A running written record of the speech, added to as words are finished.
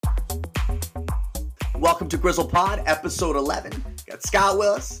Welcome to Grizzle Pod, episode 11. Got Scott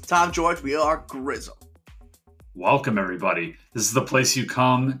Willis, Tom George. We are Grizzle. Welcome, everybody. This is the place you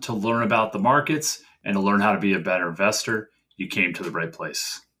come to learn about the markets and to learn how to be a better investor. You came to the right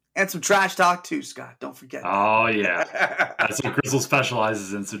place. And some trash talk too, Scott. Don't forget that. Oh, yeah. That's what Grizzle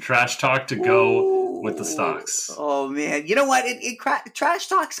specializes in. So trash talk to go with the stocks. Oh, man. You know what? Trash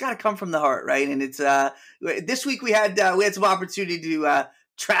talk's got to come from the heart, right? And it's this week we had some opportunity to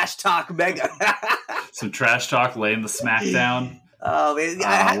trash talk mega. Some trash talk, laying the smack down. Oh,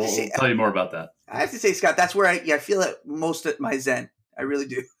 man. We'll tell you more about that. I have to say, Scott, that's where I feel it most at my zen. I really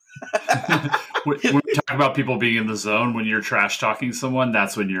do. When we talk about people being in the zone, when you're trash talking someone,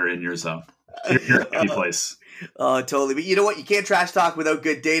 that's when you're in your zone. You're in a happy place. Oh, totally. But you know what? You can't trash talk without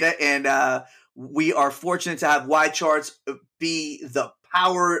good data. And we are fortunate to have YCharts be the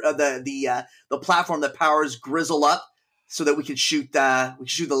power of the platform that powers Grizzle up so that we can shoot the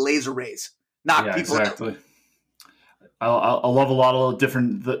laser rays. Knock people exactly. out. I love a lot of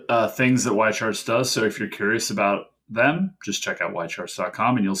different things that YCharts does. So if you're curious about them, just check out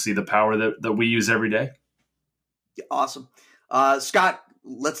ycharts.com and you'll see the power that we use every day. Awesome. Scott,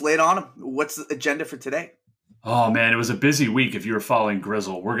 let's lay it on him. What's the agenda for today? Oh man, it was a busy week. If you were following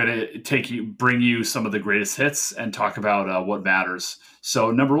Grizzle, we're going to bring you some of the greatest hits and talk about what matters. So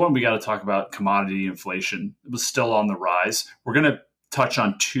number one, we got to talk about commodity inflation. It was still on the rise. We're going to touch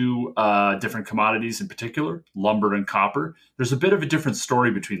on two different commodities in particular, lumber and copper. There's a bit of a different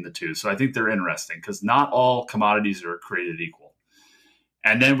story between the two. So I think they're interesting because not all commodities are created equal.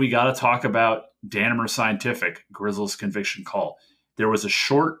 And then we got to talk about Danimer Scientific, Grizzle's conviction call. There was a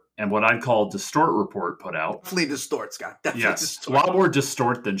short and what I'd call distort report put out. Definitely distort, Scott. Definitely yes, distort. A lot more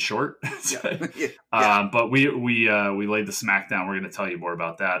distort than short. Yeah. But we laid the smack down. We're going to tell you more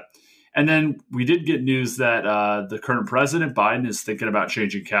about that. And then we did get news that the current president, Biden, is thinking about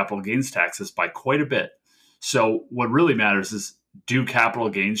changing capital gains taxes by quite a bit. So what really matters is, do capital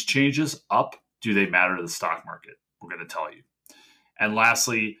gains changes up? Do they matter to the stock market? We're going to tell you. And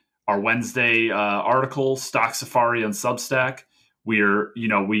lastly, our Wednesday article, Stock Safari on Substack.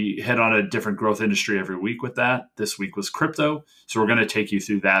 We hit on a different growth industry every week with that. This week was crypto. So we're going to take you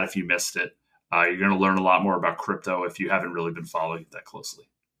through that if you missed it. You're going to learn a lot more about crypto if you haven't really been following it that closely.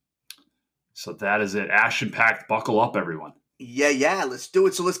 So that is it. Action-packed. Buckle up, everyone. Yeah. Let's do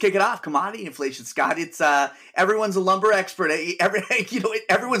it. So let's kick it off. Commodity inflation, Scott. It's everyone's a lumber expert.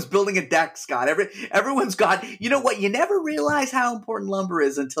 Everyone's building a deck, Scott. Everyone's got. You know what? You never realize how important lumber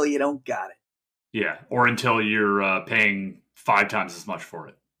is until you don't got it. Yeah, or until you're paying 5 times as much for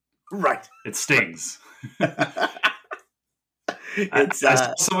it. Right. It stings. I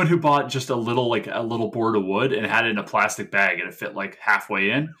saw someone who bought just a little board of wood and had it in a plastic bag and it fit like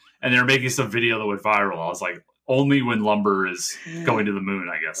halfway in. And they were making some video that went viral. I was like, only when lumber is going to the moon,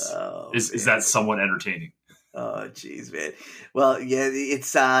 I guess. Is that somewhat entertaining? Oh, geez, man. Well, yeah,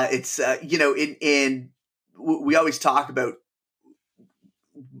 we always talk about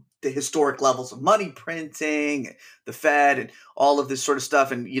the historic levels of money printing, the Fed, and all of this sort of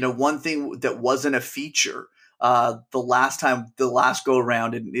stuff. And, one thing that wasn't a feature the last go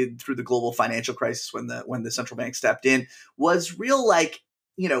around and through the global financial crisis when the central bank stepped in was real,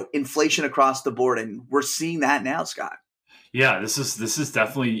 inflation across the board. And we're seeing that now, Scott. Yeah, this is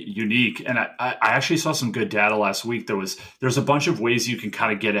definitely unique. And I actually saw some good data last week. There's a bunch of ways you can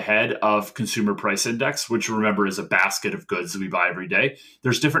kind of get ahead of consumer price index, which remember is a basket of goods that we buy every day.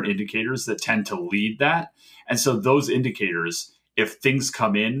 There's different indicators that tend to lead that. And so those indicators, if things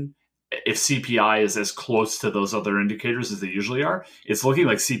come in, if CPI is as close to those other indicators as they usually are, it's looking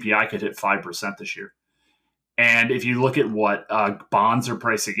like CPI could hit 5% this year. And if you look at what bonds are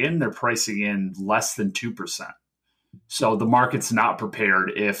pricing in, they're pricing in less than 2%. So the market's not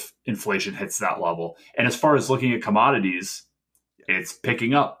prepared if inflation hits that level. And as far as looking at commodities, it's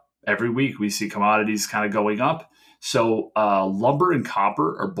picking up. Every week we see commodities kind of going up. So lumber and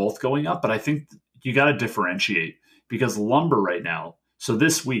copper are both going up, but I think you got to differentiate because lumber right now, so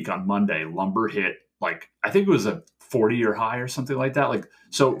this week on Monday, lumber hit I think it was a 40-year high or something like that.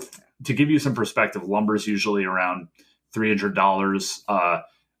 So to give you some perspective, lumber is usually around $300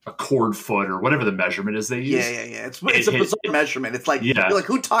 a cord foot or whatever the measurement is they use. Yeah. It's a bizarre measurement. It's like, you're like,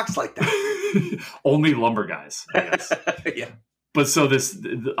 who talks like that? Only lumber guys, I guess. Yeah. But so this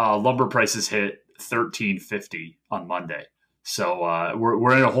lumber prices hit $1,350 on Monday. So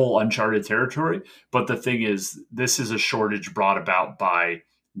we're in a whole uncharted territory. But the thing is, this is a shortage brought about by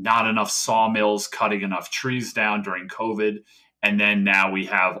not enough sawmills cutting enough trees down during COVID. And then now we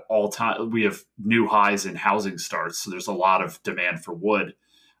have new highs in housing starts. So there's a lot of demand for wood.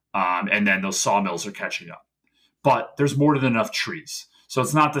 And then those sawmills are catching up. But there's more than enough trees. So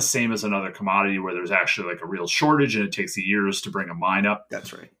it's not the same as another commodity where there's actually like a real shortage and it takes years to bring a mine up.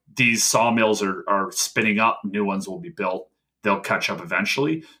 That's right. These sawmills are spinning up, new ones will be built. They'll catch up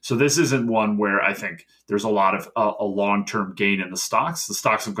eventually. So this isn't one where I think there's a lot of a long-term gain in the stocks. The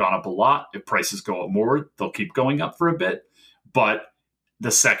stocks have gone up a lot. If prices go up more, they'll keep going up for a bit. But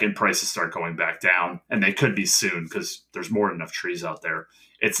the second prices start going back down, and they could be soon because there's more than enough trees out there.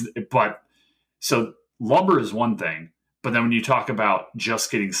 So lumber is one thing, but then when you talk about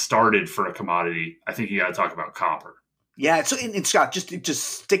just getting started for a commodity, I think you got to talk about copper. Yeah. So, and Scott, just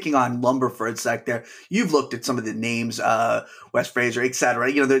sticking on lumber for a sec there, you've looked at some of the names, West Fraser, et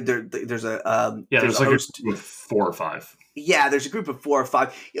cetera. You know, there's a there's like a 4 or 5. Yeah, there's a group of 4 or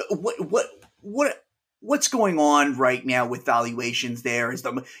 5. What's going on right now with valuations there?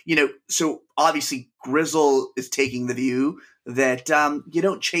 So obviously Grizzle is taking the view that you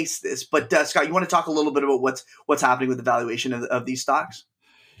don't chase this. But Scott, you want to talk a little bit about what's happening with the valuation of these stocks?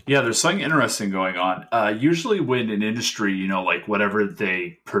 Yeah, there's something interesting going on. Usually when an industry, like whatever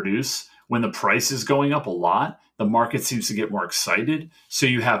they produce, when the price is going up a lot, the market seems to get more excited. So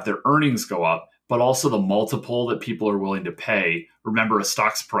you have their earnings go up, but also the multiple that people are willing to pay. Remember, a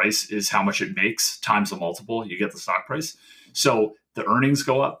stock's price is how much it makes times the multiple. You get the stock price. So the earnings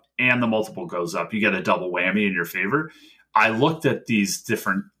go up and the multiple goes up. You get a double whammy in your favor. I looked at these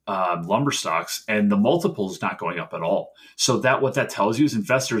different lumber stocks and the multiple is not going up at all. So what that tells you is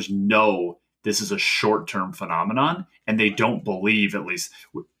investors know this is a short-term phenomenon and they don't believe, at least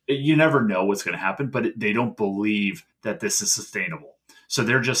you never know what's going to happen, but they don't believe that this is sustainable. So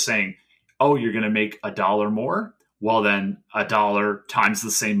they're just saying, oh, you're going to make $1 more? Well, then $1 times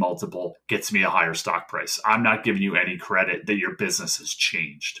the same multiple gets me a higher stock price. I'm not giving you any credit that your business has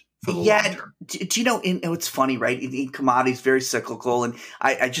changed for the long term. Do you know, it's funny, right? In commodities, very cyclical. And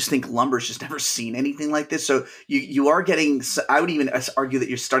I just think lumber's just never seen anything like this. So you are getting, I would even argue that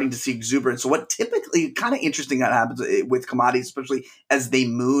you're starting to see exuberance. So what typically kind of interesting that happens with commodities, especially as they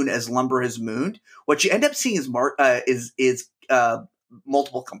moon, as lumber has mooned, what you end up seeing is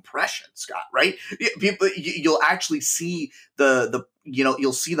multiple compression, Scott, right? You'll actually see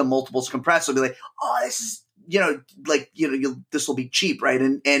you'll see the multiples compress. It'll be like, oh, this is, this will be cheap, right?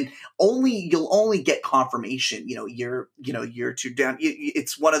 And you'll only get confirmation, year or two down.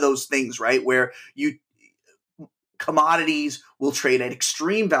 It's one of those things, right? Where commodities will trade at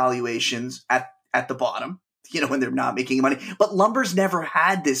extreme valuations at the bottom, when they're not making money. But lumber's never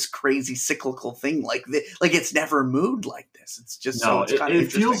had this crazy cyclical thing like this. Like it's never moved like this. It's just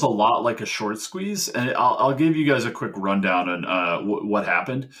it feels a lot like a short squeeze. And I'll give you guys a quick rundown on what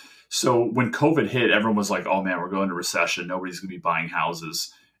happened. So when COVID hit, everyone was like, oh man, we're going to recession. Nobody's going to be buying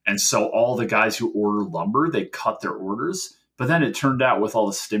houses. And so all the guys who order lumber, they cut their orders. But then it turned out with all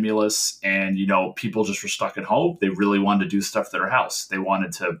the stimulus and, people just were stuck at home. They really wanted to do stuff to their house. They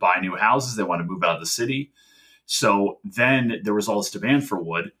wanted to buy new houses. They wanted to move out of the city. So then there was all this demand for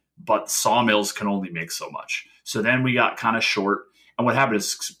wood, but sawmills can only make so much. So then we got kind of short. And what happened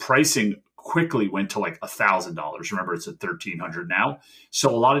is pricing quickly went to like $1,000. Remember, it's at $1,300 now. So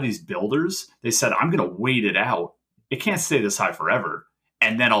a lot of these builders, they said, I'm going to wait it out. It can't stay this high forever.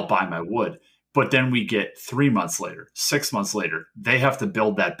 And then I'll buy my wood. But then we get 3 months later, 6 months later, they have to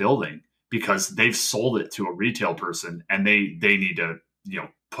build that building because they've sold it to a retail person and they need to,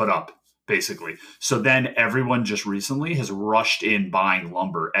 put up basically. So then everyone just recently has rushed in buying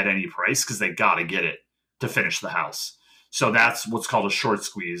lumber at any price because they got to get it to finish the house. So that's what's called a short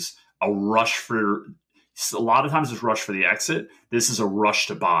squeeze. A lot of times it's rush for the exit. This is a rush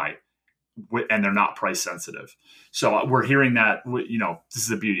to buy, and they're not price sensitive. So we're hearing that, this is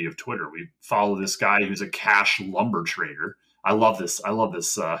the beauty of Twitter. We follow this guy who's a cash lumber trader. I love this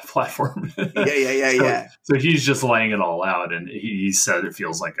platform. Yeah. So he's just laying it all out, and he said it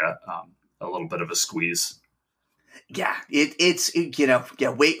feels like a little bit of a squeeze. Yeah, wait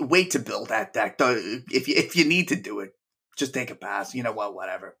to build that deck. If you need to do it, just take a pass.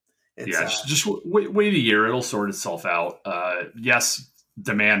 Whatever. Just wait a year. It'll sort itself out. Yes,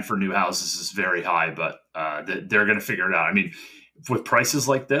 demand for new houses is very high, but they're going to figure it out. I mean, with prices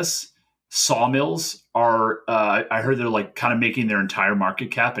like this, sawmills are, I heard they're like kind of making their entire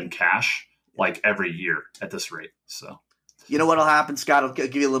market cap in cash like every year at this rate. So. You know what'll happen, Scott? I'll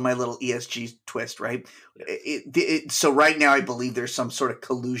give you my little ESG twist, right? So right now, I believe there's some sort of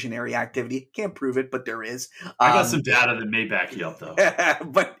collusionary activity. Can't prove it, but there is. I got some data that may back you up, though.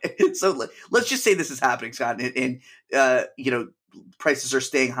 But so let's just say this is happening, Scott, and prices are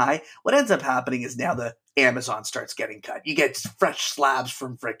staying high. What ends up happening is now the Amazon starts getting cut. You get fresh slabs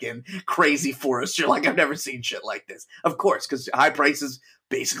from freaking crazy forests. You're like, I've never seen shit like this. Of course, because high prices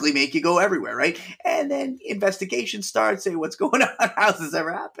basically make you go everywhere, right? And then investigation starts, say what's going on, how's this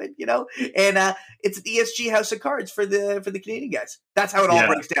ever happened, And it's an ESG house of cards for the Canadian guys. That's how it all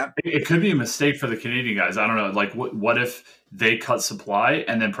breaks down. It could be a mistake for the Canadian guys. I don't know. Like, what if they cut supply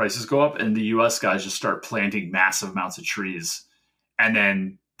and then prices go up, and the U.S. guys just start planting massive amounts of trees, and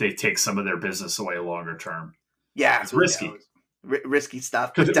then they take some of their business away longer term? Yeah, it's risky. Risky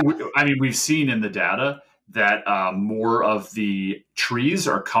stuff. We've seen in the data that more of the trees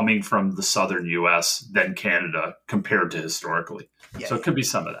are coming from the southern U.S. than Canada compared to historically. So it could be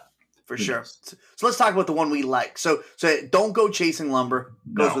some of that. For sure. So let's talk about the one we like. So don't go chasing lumber.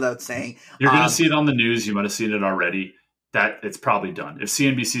 Goes without saying. You're going to see it on the news. You might have seen it already. That it's probably done. If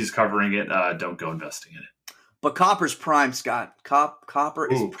CNBC is covering it, don't go investing in it. But copper's prime, Scott.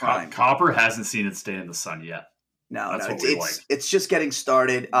 Copper is prime. Copper hasn't seen its day in the sun yet. No, it's just getting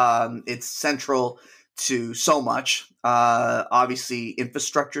started. It's central to so much. Obviously,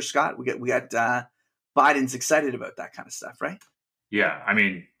 infrastructure, Scott. We got Biden's excited about that kind of stuff, right? Yeah, I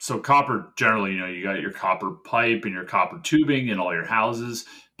mean, so copper generally, you got your copper pipe and your copper tubing in all your houses.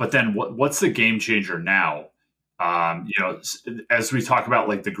 But then what's the game changer now? As we talk about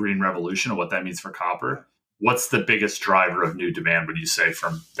like the green revolution and what that means for copper, what's the biggest driver of new demand, would you say,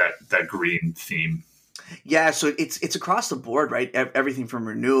 from that green theme? Yeah, so it's across the board, right? Everything from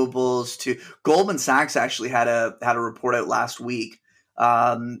renewables to Goldman Sachs actually had a report out last week,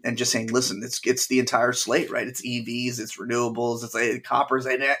 and just saying, listen, it's the entire slate, right? It's EVs, it's renewables, it's copper's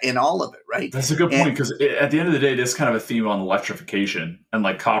in all of it, right? That's a good point, because at the end of the day, it is kind of a theme on electrification, and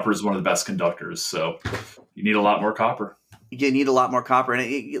like copper is one of the best conductors, so you need a lot more copper. You need a lot more copper,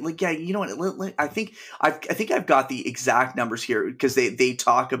 and you know what? I think I've got the exact numbers here, because they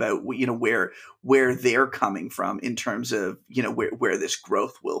talk about where they're coming from in terms of where this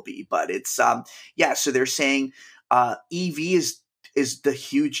growth will be. But it's so they're saying EV is the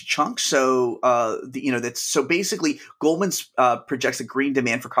huge chunk. So so basically Goldman's projects that green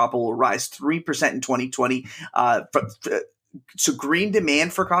demand for copper will rise 3% in 2020. So green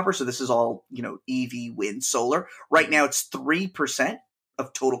demand for copper, so this is all, EV, wind, solar. Right now it's 3%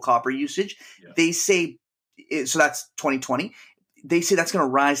 of total copper usage. Yeah. They say, so that's 2020. They say that's going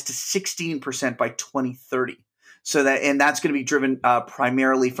to rise to 16% by 2030. So that's going to be driven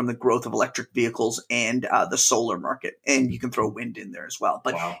primarily from the growth of electric vehicles and the solar market. And you can throw wind in there as well.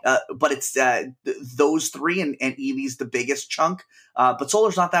 But but it's those three, and EV's the biggest chunk. But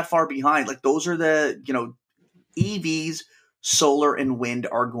solar's not that far behind. Like those are the, EVs, solar and wind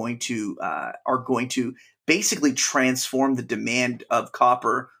are going to basically transform the demand of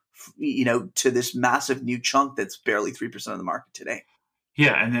copper, to this massive new chunk that's barely 3% of the market today.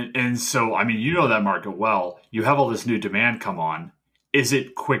 Yeah, and so I mean, that market well. You have all this new demand come on. Is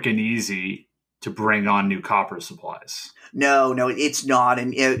it quick and easy to bring on new copper supplies? No, it's not.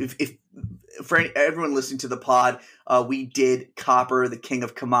 And if for everyone listening to the pod, we did Copper, the King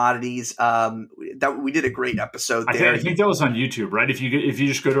of Commodities. That we did a great episode there. I think that was on YouTube, right? If you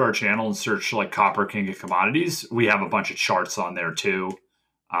just go to our channel and search like Copper, King of Commodities, we have a bunch of charts on there too.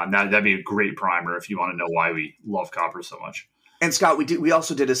 That'd be a great primer if you want to know why we love copper so much. And Scott, we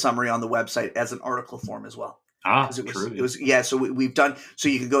also did a summary on the website as an article form as well. True. It was so we've done, so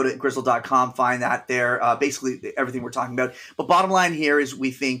you can go to grizzle.com, find that there, basically everything we're talking about. But bottom line here is we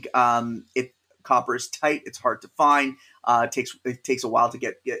think copper is tight. It's hard to find. It takes a while to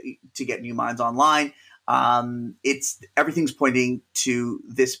get new mines online. Everything's pointing to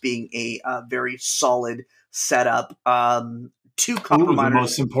this being a very solid setup. Two copper miners. The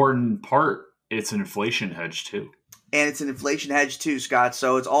most important part, it's an inflation hedge too. And it's an inflation hedge too, Scott.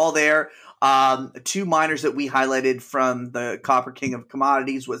 So it's all there. Two miners that we highlighted from the Copper King of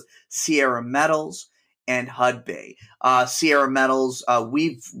Commodities was Sierra Metals and Hudbay. Sierra Metals,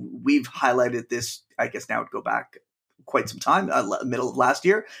 we've highlighted this, I guess now it would go back quite some time, middle of last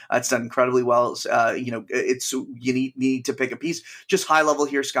year. It's done incredibly well. It's you need to pick a piece. Just high level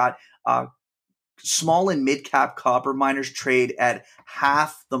here, Scott. Small and mid cap copper miners trade at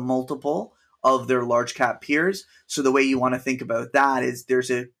half the multiple of their large cap peers. So the way you want to think about that is there's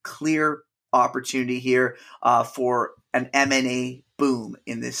a clear opportunity here for an M&A boom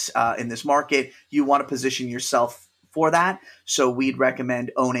in this market. You want to position yourself for that. So we'd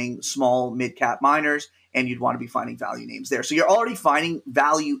recommend owning small mid cap miners, and you'd want to be finding value names there. So you're already finding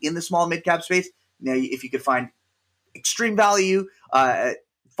value in the small mid cap space. Now, if you could find extreme value,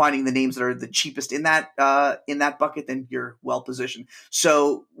 finding the names that are the cheapest in that bucket, then you're well positioned.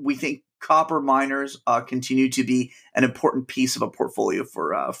 So we think copper miners continue to be an important piece of a portfolio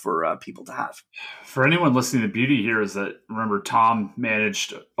for people to have. For anyone listening, the beauty here is that, remember, Tom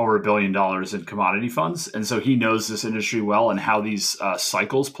managed over $1 billion in commodity funds. And so he knows this industry well and how these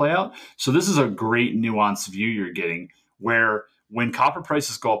cycles play out. So this is a great nuanced view you're getting, where when copper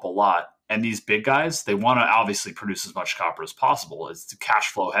prices go up a lot, and these big guys, they want to obviously produce as much copper as possible. It's cash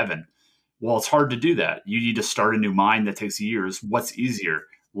flow heaven. Well, it's hard to do that. You need to start a new mine that takes years. What's easier?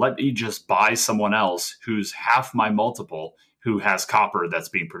 Let me just buy someone else who's half my multiple, who has copper that's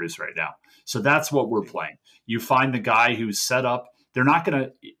being produced right now. So that's what we're playing. You find the guy who's set up. They're not going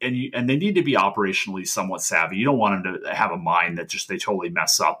to, and they need to be operationally somewhat savvy. You don't want them to have a mine that just they totally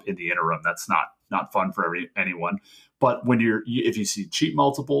mess up in the interim. That's not fun for anyone. But if you see cheap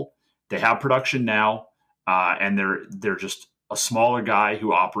multiple, they have production now, and they're just a smaller guy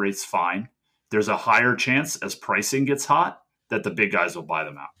who operates fine. There's a higher chance as pricing gets hot that the big guys will buy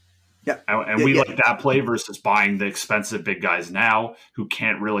them out. Yeah. And we like that play versus buying the expensive big guys now who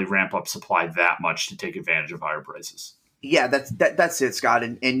can't really ramp up supply that much to take advantage of higher prices. Yeah, that's it, Scott.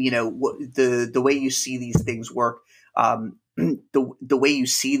 And the way you see these things work, the way you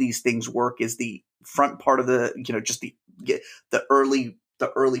see these things work is the front part of just the early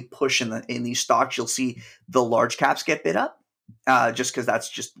push in these stocks. You'll see the large caps get bid up. Just because that's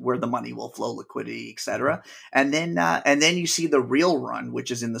just where the money will flow, liquidity, etc. And then you see the real run,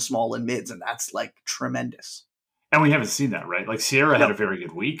 which is in the small and mids, and that's like tremendous. And we haven't seen that, right? Like Sierra had a very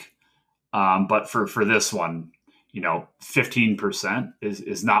good week, but for this one, 15%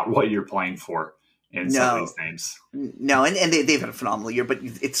 is not what you're playing for in some of these names. No, and they've had a phenomenal year, but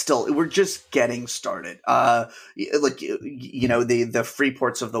it's still, we're just getting started. The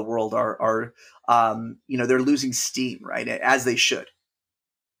Freeports of the world are they're losing steam, right? As they should.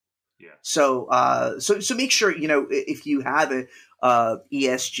 Yeah. So make sure, if you have a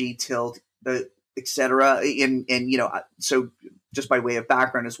ESG tilt, et cetera. So just by way of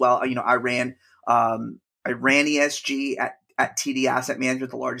background as well, I ran ESG at TD Asset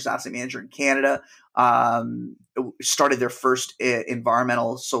Management, the largest asset manager in Canada. Started their first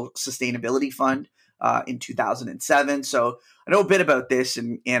environmental sustainability fund in 2007. So I know a bit about this,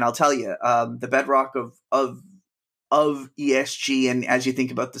 and I'll tell you, the bedrock of ESG, and as you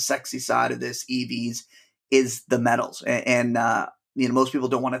think about the sexy side of this, EVs, is the metals. And most people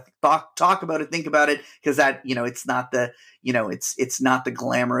don't want to talk about it, think about it, because that, it's not the, it's not the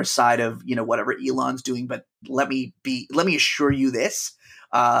glamorous side of, whatever Elon's doing. But let me assure you this,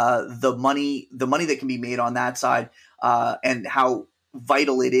 the money that can be made on that side, and how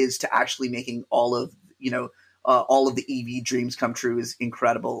vital it is to actually making all of the EV dreams come true is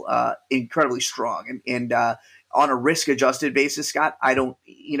incredible, incredibly strong. And on a risk adjusted basis, Scott, I don't,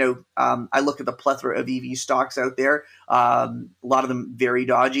 I look at the plethora of EV stocks out there, a lot of them very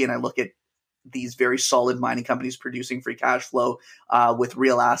dodgy. And I look at these very solid mining companies producing free cash flow, with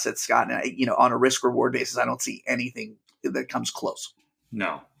real assets, Scott. And on a risk reward basis, I don't see anything that comes close.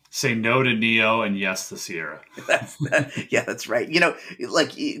 No. Say no to Neo and yes to Sierra. That's right.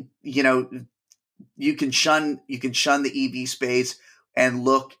 You can shun the EV space and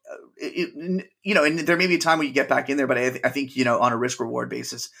look, and there may be a time where you get back in there, but I think, on a risk reward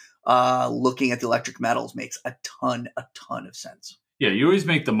basis, looking at the electric metals makes a ton of sense. Yeah, you always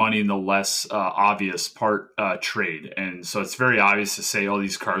make the money in the less obvious part trade. And so it's very obvious to say, oh,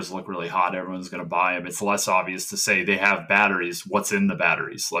 these cars look really hot, everyone's going to buy them. It's less obvious to say they have batteries. What's in the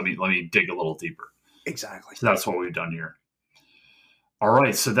batteries? Let me dig a little deeper. Exactly. So that's what we've done here. All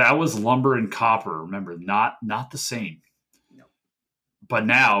right, so that was lumber and copper. Remember, not the same. No. But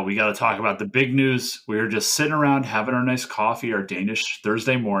now we got to talk about the big news. We were just sitting around having our nice coffee, our Danish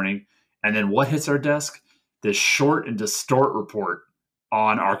Thursday morning, and then what hits our desk? This short and distort report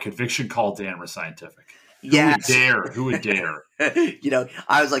on our conviction call Danimer Scientific. Who would dare?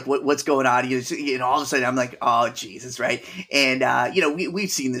 I was like, what's going on? All of a sudden I'm like, oh, Jesus, right? And, we've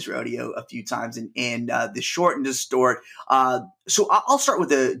seen this rodeo a few times, and the short and distort. So I'll start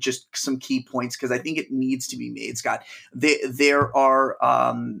with just some key points, because I think it needs to be made, Scott. There are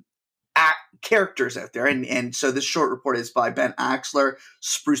characters out there. And so this short report is by Ben Axler,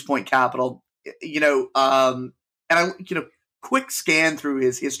 Spruce Point Capital, and I, quick scan through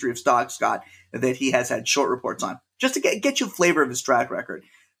his history of stocks, Scott, that he has had short reports on, just to get you a flavor of his track record.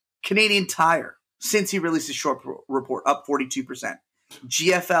 Canadian Tire, since he released his short report, up 42%.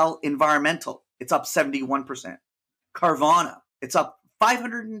 GFL Environmental, it's up 71%. Carvana, it's up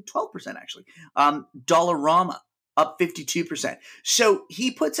 512%, actually. Dollarama, up 52%. So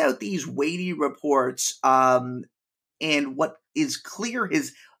he puts out these weighty reports, and what is clear,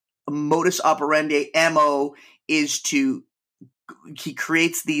 his modus operandi, MO, is to he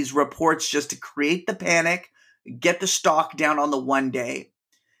creates these reports just to create the panic, get the stock down on the one day,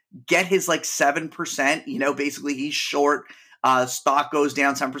 get his like 7%, basically he's short, stock goes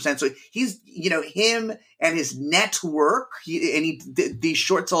down 7%. So he's, him and his network, these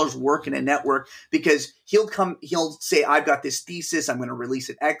short sellers work in a network because he'll say, I've got this thesis, I'm going to release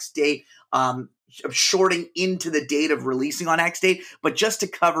at X date. Shorting into the date of releasing on X date, but just to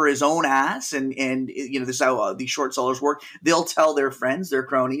cover his own ass. And this is how these short sellers work. They'll tell their friends, their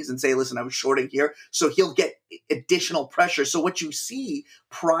cronies, and say, listen, I was shorting here. So he'll get additional pressure. So what you see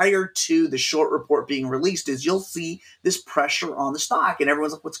prior to the short report being released is you'll see this pressure on the stock and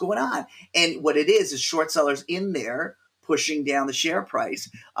everyone's like, what's going on? And what it is short sellers in there pushing down the share price.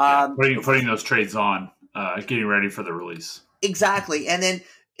 Putting those trades on, getting ready for the release. Exactly. And then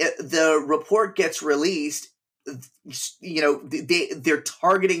the report gets released, they're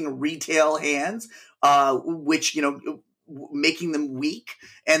targeting retail hands, which, making them weak.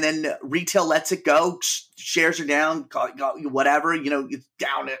 And then retail lets it go. Shares are down, whatever, it's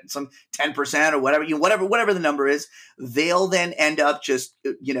down at some 10% or whatever, whatever the number is. They'll then end up just,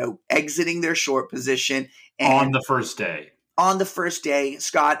 exiting their short position. On the first day. On the first day,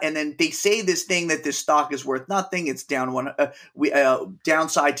 Scott, and then they say this thing that this stock is worth nothing. It's down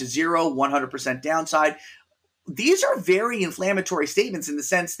downside to 0, 100% downside. These are very inflammatory statements in the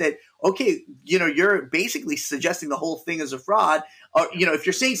sense that, okay, you're basically suggesting the whole thing is a fraud. Or, if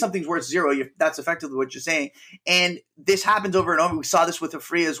you're saying something's worth 0, that's effectively what you're saying. And this happens over and over. We saw this with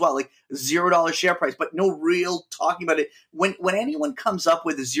Aphria as well, like $0 share price, but no real talking about it. When anyone comes up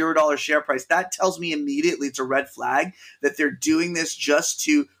with a $0 share price, that tells me immediately it's a red flag that they're doing this just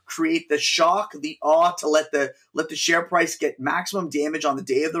to create the shock, the awe, to let the share price get maximum damage on the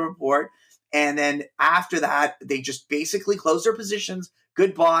day of the report. And then after that, they just basically close their positions,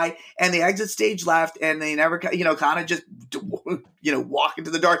 goodbye, and they exit stage left, and they never, kind of just, walk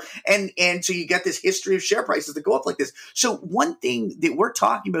into the dark. And so you get this history of share prices that go up like this. So one thing that we're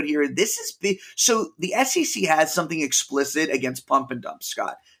talking about here, so the SEC has something explicit against pump and dump,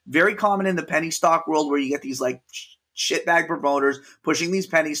 Scott. Very common in the penny stock world where you get these like shitbag promoters pushing these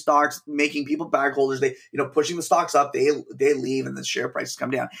penny stocks, making people bag holders. They, pushing the stocks up, they leave, and the share prices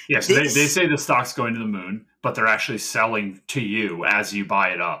come down. Yes, they say the stock's going to the moon, but they're actually selling to you as you buy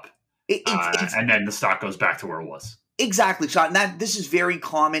it up, and then the stock goes back to where it was. Exactly, Sean. This is very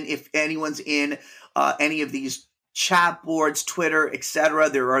common if anyone's in any of these chat boards, Twitter, etc.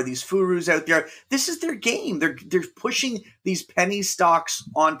 There are these furus out there. This is their game. They're pushing these penny stocks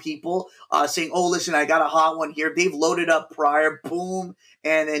on people, saying, "Oh, listen, I got a hot one here." They've loaded up prior, boom,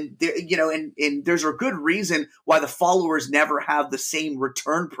 and then and there's a good reason why the followers never have the same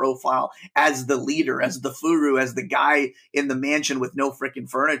return profile as the leader, as the furu, as the guy in the mansion with no freaking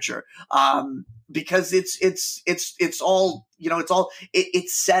furniture. Because it's all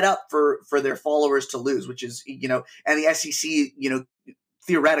it's set up for their followers to lose, which is and the SEC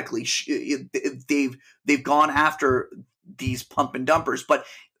theoretically they've gone after these pump and dumpers, but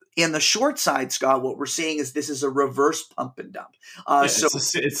in the short side, Scott, what we're seeing is this is a reverse pump and dump. So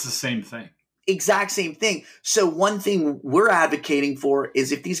it's the same thing. Exact same thing. So one thing we're advocating for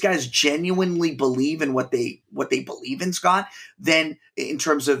is if these guys genuinely believe in what they believe in, Scott, then in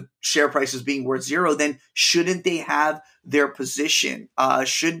terms of share prices being worth 0, then shouldn't they have their position?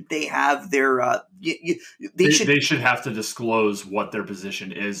 Shouldn't they have their they should have to disclose what their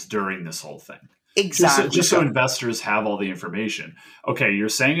position is during this whole thing. Exactly. Just so investors have all the information. Okay, you're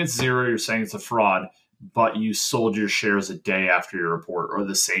saying it's 0, you're saying it's a fraud, but you sold your shares a day after your report or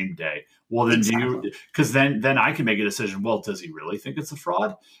the same day. Well, then because then I can make a decision. Well, does he really think it's a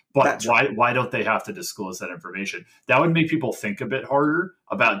fraud? But why don't they have to disclose that information? That would make people think a bit harder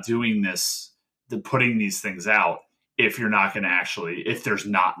about doing this, putting these things out. If you're not going to if there's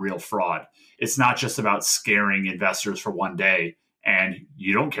not real fraud, it's not just about scaring investors for one day. And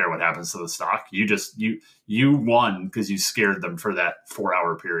you don't care what happens to the stock. You just you won because you scared them for that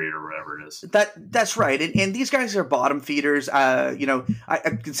 4-hour period or whatever it is. That's right. And these guys are bottom feeders. I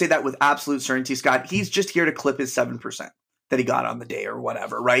can say that with absolute certainty, Scott. He's just here to clip his 7% that he got on the day or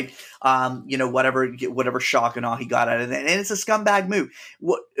whatever, right? Whatever shock and awe he got out of it. And it's a scumbag move.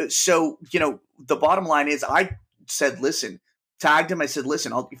 So, the bottom line is I said, listen, tagged him. I said,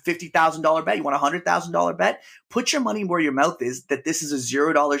 listen, I'll $50,000 bet. You want a $100,000 bet? Put your money where your mouth is that this is a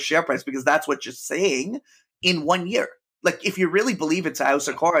 $0 share price because that's what you're saying in 1 year. Like if you really believe it's a house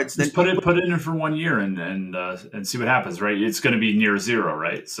of cards, then put it in for 1 year and see what happens, right? It's going to be near 0,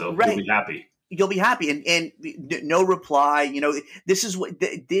 right? So You'll be happy. You'll be happy and no reply. This is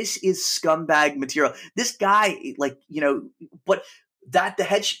scumbag material. This guy, but that the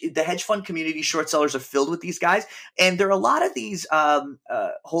hedge fund community short sellers are filled with these guys, and there are a lot of these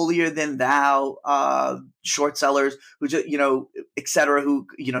holier than thou short sellers who just, et cetera, who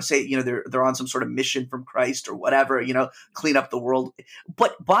say they're on some sort of mission from Christ or whatever, clean up the world.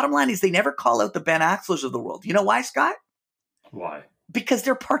 But bottom line is they never call out the Ben Axlers of the world. You know why, Scott? Why? Because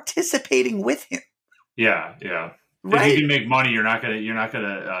they're participating with him. Yeah. Right? If you can make money, you're not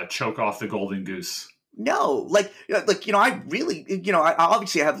gonna choke off the golden goose. No, I really, I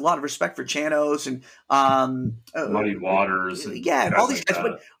obviously have a lot of respect for Chanos and Muddy Waters, and all these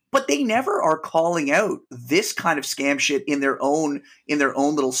guys, but they never are calling out this kind of scam shit in their own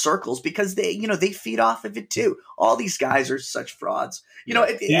little circles, because they feed off of it too. All these guys are such frauds. You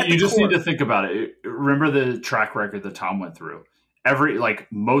just need to think about it. Remember the track record that Tom went through.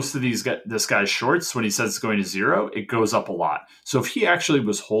 Most of this guy's shorts, when he says it's going to zero, it goes up a lot. So if he actually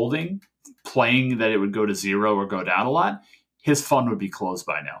was playing that it would go to zero or go down a lot, his fund would be closed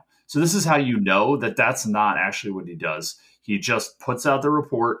by now. So this is how you know that that's not actually what he does. He just puts out the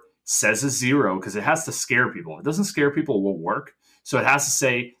report, says it's zero, because it has to scare people. If it doesn't scare people, it won't work. So it has to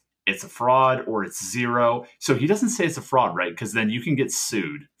say it's a fraud or it's zero. So he doesn't say it's a fraud, right? Because then you can get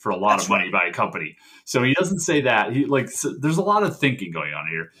sued for a lot of money by a company. So he doesn't say that. There's a lot of thinking going on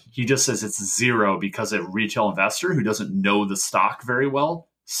here. He just says it's zero because a retail investor who doesn't know the stock very well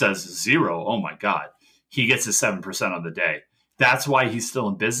says zero. Oh my God. He gets his 7% on the day. That's why he's still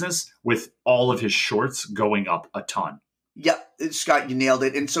in business, with all of his shorts going up a ton. Yep, Scott, you nailed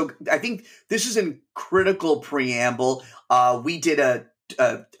it. And so I think this is a critical preamble. We did a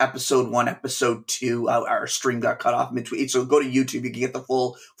episode 1, episode 2. Our stream got cut off midway, so go to YouTube. You can get the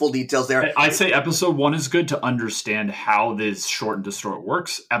full details there. I'd say episode 1 is good to understand how this short and distort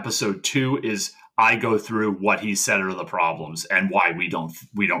works. Episode 2 is I go through what he said are the problems and why we don't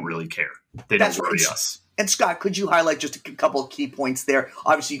really care. They don't worry us. And Scott, could you highlight just a couple of key points there?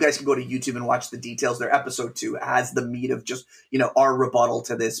 Obviously, you guys can go to YouTube and watch the details there. Episode 2 has the meat of just, our rebuttal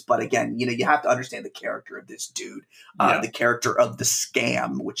to this. But again, you have to understand the character of this dude, the character of the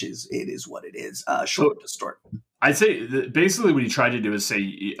scam, which is what it is. Short and distort. I'd say basically what he tried to do is say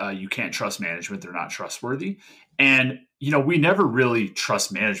you can't trust management. They're not trustworthy. And, we never really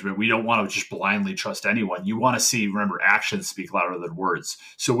trust management. We don't want to just blindly trust anyone. You want to see, remember, actions speak louder than words.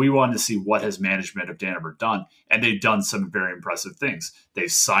 So we wanted to see what has management of Danimer done. And they've done some very impressive things.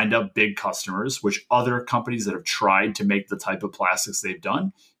 They've signed up big customers, which other companies that have tried to make the type of plastics they've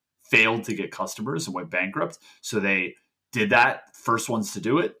done failed to get customers and went bankrupt. So they did that, first ones to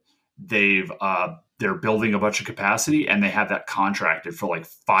do it. They're building a bunch of capacity, and they have that contracted for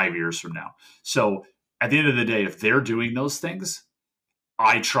 5 years from now. So at the end of the day, if they're doing those things,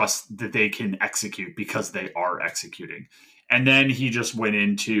 I trust that they can execute because they are executing. And then he just went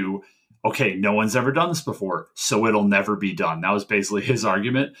into, okay, no one's ever done this before, so it'll never be done. That was basically his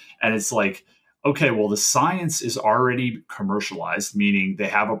argument. And it's like, okay, well, the science is already commercialized, meaning they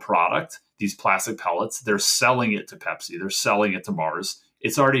have a product, these plastic pellets, they're selling it to Pepsi, they're selling it to Mars.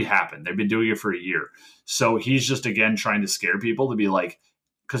 It's already happened. They've been doing it for a year. So he's just, again, trying to scare people to be like,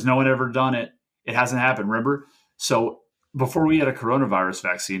 because no one ever done it. It hasn't happened, remember? So before we had a coronavirus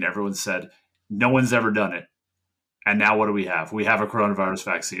vaccine, everyone said, no one's ever done it. And now what do we have? We have a coronavirus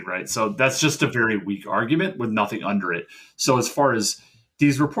vaccine, right? So that's just a very weak argument with nothing under it. So as far as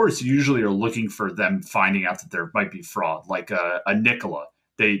these reports usually are looking for them finding out that there might be fraud, like a Nikola.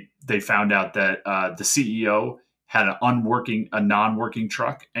 They found out that the CEO had a non-working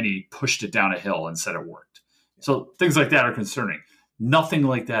truck, and he pushed it down a hill and said it worked. So things like that are concerning. Nothing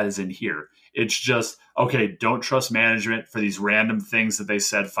like that is in here. It's just, okay, don't trust management for these random things that they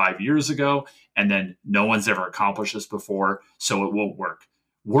said 5 years ago, and then no one's ever accomplished this before, so it won't work.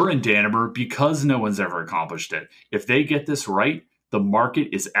 We're in Danimer because no one's ever accomplished it. If they get this right, the market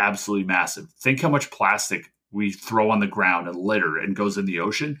is absolutely massive. Think how much plastic we throw on the ground and litter and goes in the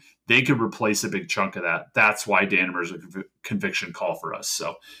ocean. They could replace a big chunk of that. That's why Danimer is a conviction call for us.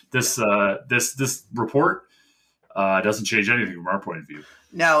 So this report doesn't change anything from our point of view.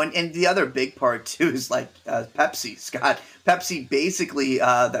 No, and the other big part too is Pepsi, Scott. Pepsi basically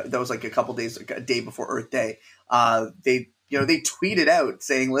that was a couple days, a day before Earth Day. They tweeted out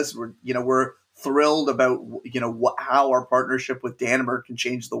saying, "Listen, we're thrilled about how our partnership with Danimer can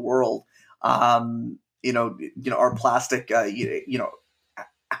change the world. Our plastic,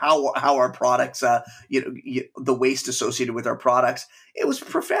 how our products, the waste associated with our products." It was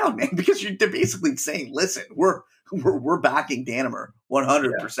profound, man, because they're basically saying, "Listen, we're backing Danimer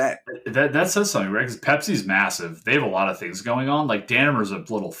 100%." Yeah. That says something, right? Because Pepsi's massive. They have a lot of things going on. Danimer's a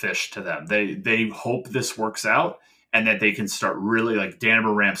little fish to them. They hope this works out and that they can start really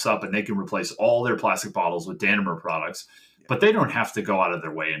Danimer ramps up and they can replace all their plastic bottles with Danimer products. but they don't have to go out of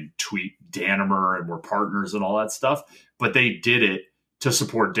their way and tweet Danimer and we're partners and all that stuff. But they did it to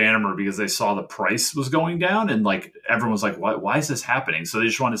support Danimer because they saw the price was going down, and like everyone was like, why is this happening? So they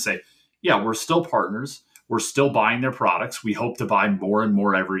just want to say, yeah, we're still partners. We're still buying their products. We hope to buy more and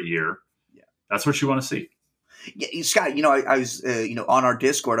more every year. Yeah. That's what you want to see. Yeah, Scott, I was, on our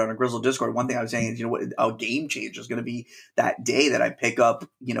Discord, on our Grizzle Discord, one thing I was saying is, what a game changer is going to be that day that I pick up,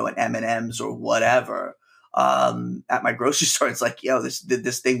 an M&M's or whatever at my grocery store. It's like,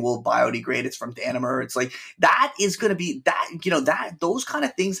 this thing will biodegrade. It's from Danimer. It's like, that is going to be that those kind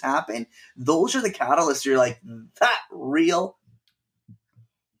of things happen. Those are the catalysts. You're like, that real.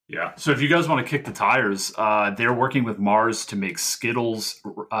 Yeah. So if you guys want to kick the tires, they're working with Mars to make Skittles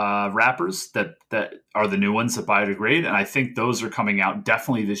wrappers that are the new ones that biodegrade. And I think those are coming out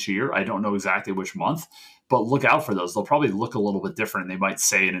definitely this year. I don't know exactly which month, but look out for those. They'll probably look a little bit different. They might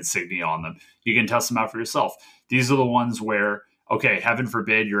say an insignia on them. You can test them out for yourself. These are the ones where, okay, heaven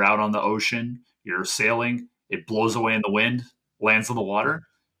forbid, you're out on the ocean, you're sailing, it blows away in the wind, lands on the water.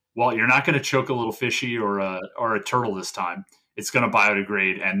 Well, you're not going to choke a little fishy or a turtle this time. It's going to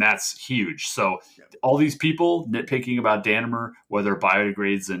biodegrade, and that's huge. So all these people nitpicking about Danimer, whether it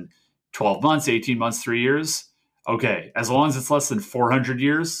biodegrades in 12 months, 18 months, 3 years, okay, as long as it's less than 400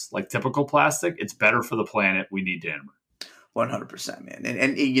 years, like typical plastic, it's better for the planet. We need Danimer. 100%, man.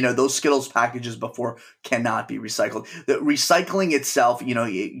 And those Skittles packages before cannot be recycled. The recycling itself,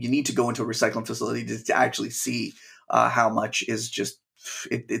 you need to go into a recycling facility to actually see how much is just,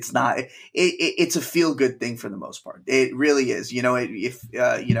 it's not, it's a feel good thing for the most part. It really is.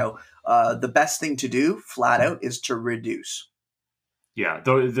 The best thing to do flat out is to reduce. Yeah.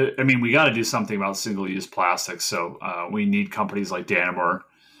 We got to do something about single use plastics. So we need companies like Danimer.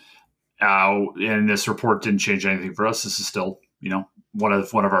 And this report didn't change anything for us. This is still, one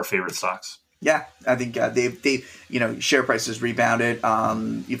of our favorite stocks. Yeah, I think they share prices rebounded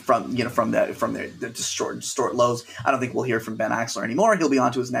from their short lows. I don't think we'll hear from Ben Axler anymore. He'll be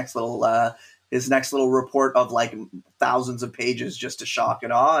on to his next little report of like thousands of pages just to shock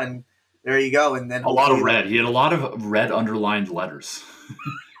and awe, and there you go. And then a lot of red. He had a lot of red underlined letters.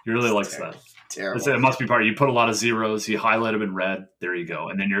 He really likes that. Terrible. It must be part. You put a lot of zeros. You highlight them in red. There you go.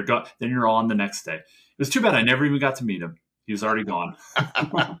 And then you're on the next day. It was too bad I never even got to meet him. He was already gone.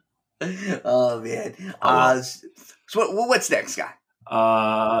 Oh man. So what's next, guy?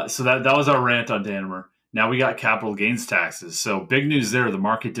 So that was our rant on Danimer. Now we got capital gains taxes. So big news there. The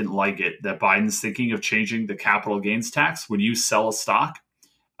market didn't like it. That Biden's thinking of changing the capital gains tax when you sell a stock.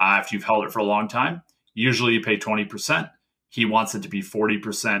 If you've held it for a long time, usually you pay 20%. He wants it to be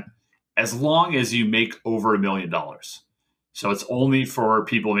 40%. As long as you make over $1 million. So it's only for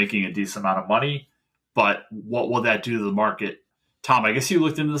people making a decent amount of money. But what will that do to the market? Tom, I guess you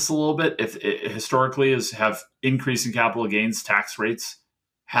looked into this a little bit. If it historically have increasing capital gains tax rates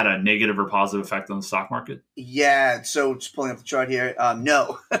had a negative or positive effect on the stock market? Yeah. So just pulling up the chart here.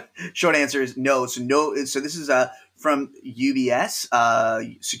 No. Short answer is no. So no. So this is from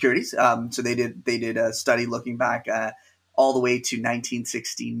UBS Securities. So they did a study looking back all the way to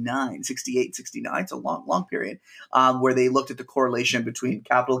 1969, 68, 69. It's a long period where they looked at the correlation between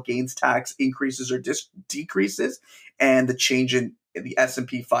capital gains tax increases or decreases and the change in the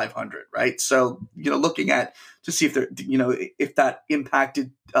S&P 500, right? So, looking at to see if if that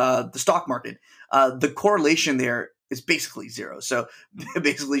impacted the stock market, the correlation there is basically zero. So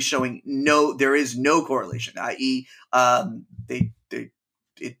basically showing there is no correlation, i.e.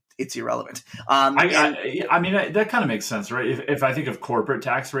 It's irrelevant. That kind of makes sense, right? If I think of corporate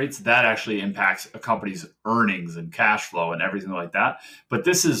tax rates, that actually impacts a company's earnings and cash flow and everything like that. But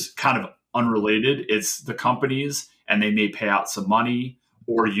this is kind of unrelated. It's the companies, and they may pay out some money,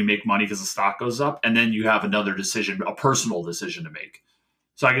 or you make money because the stock goes up, and then you have another decision, a personal decision to make.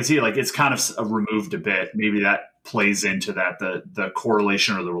 So I can see it's kind of removed a bit. Maybe that plays into that. The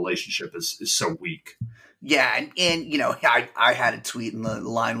correlation or the relationship is so weak. Yeah, and I had a tweet, and the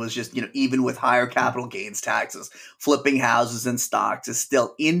line was just, even with higher capital gains taxes, flipping houses and stocks is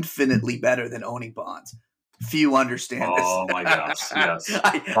still infinitely better than owning bonds. Few understand this. Oh my gosh, yes.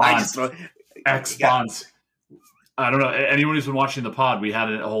 Bonds. I don't know. Anyone who's been watching the pod, we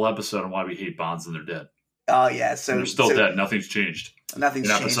had a whole episode on why we hate bonds and they're dead. Oh yeah, so they're still dead. Nothing's changed. Nothing's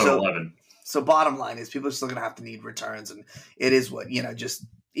in changed. Episode 11. So bottom line is, people are still going to have to need returns, and it is what just.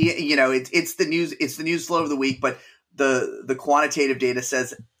 It's the news. It's the news flow of the week, but the quantitative data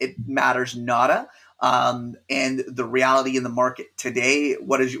says it matters nada. And the reality in the market today,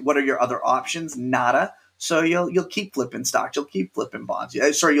 what are your other options? Nada. So you'll keep flipping stocks. You'll keep flipping bonds.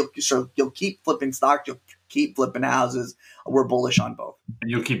 You'll keep flipping stocks. You'll keep flipping houses. We're bullish on both. And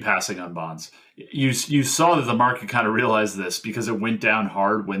you'll keep passing on bonds. You saw that the market kind of realized this because it went down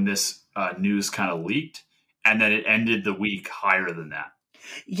hard when this news kind of leaked, and then it ended the week higher than that.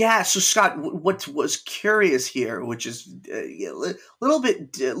 Yeah. So Scott, what was curious here, which is a little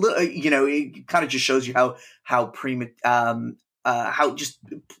bit, it kind of just shows you how how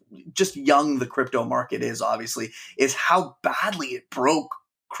just young the crypto market is. Obviously, is how badly it broke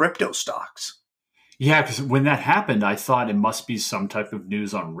crypto stocks. Yeah, because when that happened, I thought it must be some type of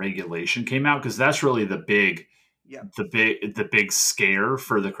news on regulation came out, because that's really the big scare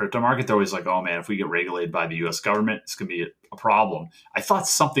for the crypto market. They're always like, oh man, if we get regulated by the US government, it's going to be a problem. I thought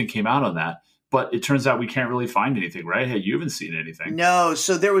something came out on that, but it turns out we can't really find anything, right? Hey, you haven't seen anything. No.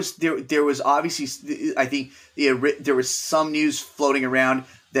 So there was obviously, I think there was some news floating around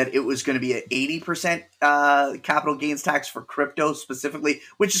that it was going to be an 80% capital gains tax for crypto specifically,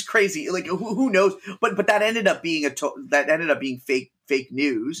 which is crazy. Like who knows? But that ended up being fake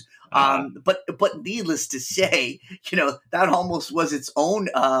news. But needless to say, that almost was its own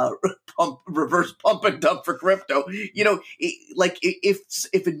reverse pump and dump for crypto.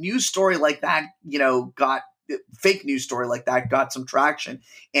 If a news story like that, got fake news story like that got some traction,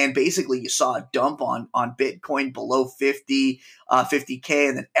 and basically you saw a dump on Bitcoin below 50K,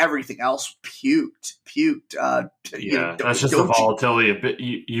 and then everything else puked. That's just the volatility of bit.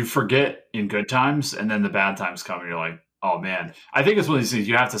 You forget in good times, and then the bad times come, and you're like, oh man. I think it's one of these things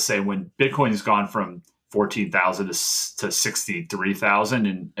you have to say when Bitcoin's gone from 14,000 to 63,000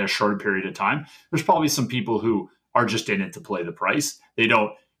 in a short period of time. There's probably some people who are just in it to play the price. They're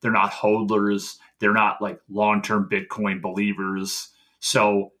not hodlers. They're not like long-term Bitcoin believers.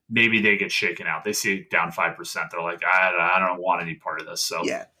 So maybe they get shaken out. They see it down 5%. They're like, I don't want any part of this. So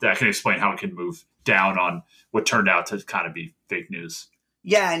that can explain how it can move down on what turned out to kind of be fake news.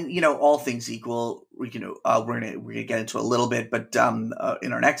 Yeah, and all things equal, we're gonna get into a little bit, but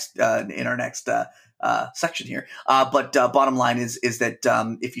in our next section here. But bottom line is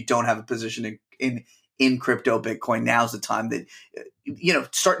that if you don't have a position in crypto Bitcoin, now's the time that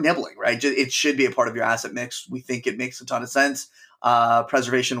start nibbling. Right, it should be a part of your asset mix. We think it makes a ton of sense.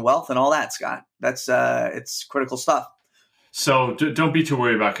 Preservation of wealth and all that, Scott. That's it's critical stuff. So don't be too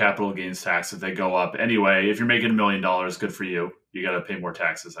worried about capital gains tax if they go up. Anyway, if you're making $1 million, good for you. You got to pay more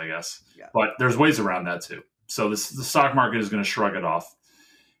taxes, I guess. Yeah. But there's ways around that too. So the stock market is going to shrug it off.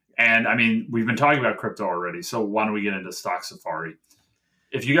 And I mean, we've been talking about crypto already. So why don't we get into Stock Safari?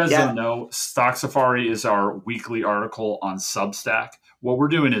 If you guys don't know, Stock Safari is our weekly article on Substack. What we're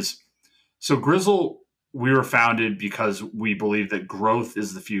doing is, so Grizzle, we were founded because we believe that growth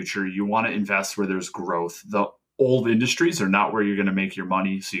is the future. You want to invest where there's growth. The old industries are not where you're going to make your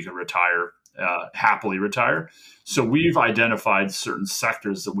money so you can retire, happily retire. So we've identified certain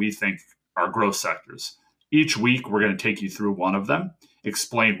sectors that we think are growth sectors. Each week, we're going to take you through one of them,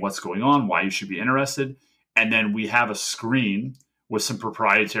 explain what's going on, why you should be interested. And then we have a screen with some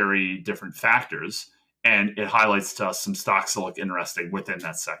proprietary different factors, and it highlights to us some stocks that look interesting within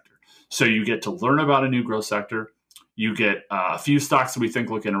that sector. So you get to learn about a new growth sector. You get a few stocks that we think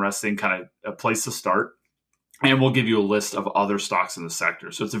look interesting, kind of a place to start. And we'll give you a list of other stocks in the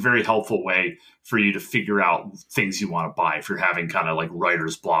sector. So it's a very helpful way for you to figure out things you want to buy if you're having kind of like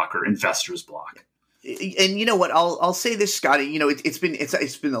writer's block or investor's block. And you know what? I'll say this, Scotty. It's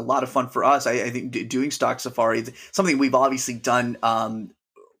been a lot of fun for us. I think doing Stock Safari is something we've obviously done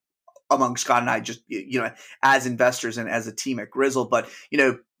among Scott and I, just as investors and as a team at Grizzle. But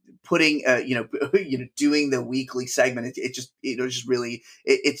putting doing the weekly segment,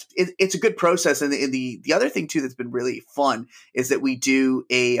 it's a good process. And the other thing too that's been really fun is that we do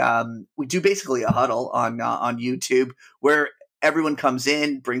basically a huddle on YouTube where everyone comes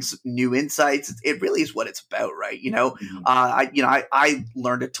in, brings new insights. It really is what it's about, right? Mm-hmm. I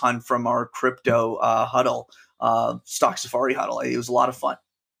learned a ton from our crypto huddle, Stock Safari huddle. It was a lot of fun.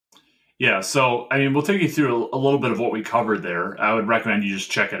 Yeah, so I mean, we'll take you through a little bit of what we covered there. I would recommend you just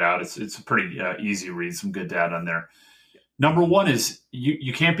check it out. It's a pretty easy read, some good data on there. Number one is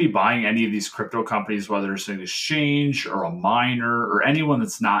you can't be buying any of these crypto companies, whether it's an exchange or a miner or anyone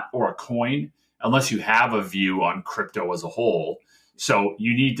that's not, or a coin, unless you have a view on crypto as a whole. So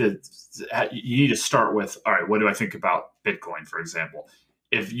you need to start with, all right, what do I think about Bitcoin, for example?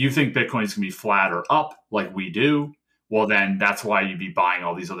 If you think Bitcoin is going to be flat or up like we do, well, then that's why you'd be buying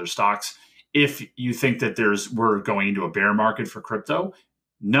all these other stocks. If you think that we're going into a bear market for crypto,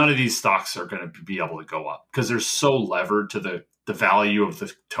 none of these stocks are going to be able to go up because they're so levered to the value of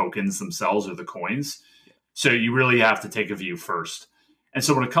the tokens themselves or the coins. So you really have to take a view first. And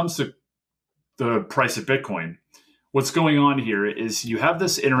so when it comes to the price of Bitcoin, What's going on here is you have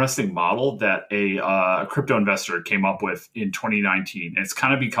this interesting model that a crypto investor came up with in 2019, and it's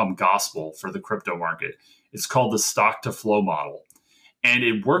kind of become gospel for the crypto market. It's called the stock to flow model. And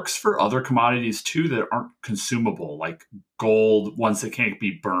it works for other commodities too that aren't consumable, like gold, ones that can't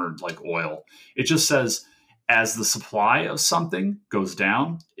be burned, like oil. It just says as the supply of something goes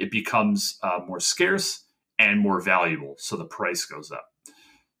down, it becomes more scarce and more valuable. So the price goes up.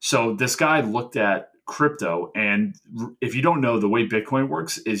 So this guy looked at crypto, and if you don't know, the way Bitcoin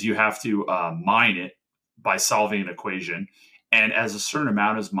works is you have to mine it by solving an equation. And as a certain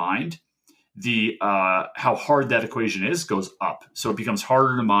amount is mined, the how hard that equation is goes up. So it becomes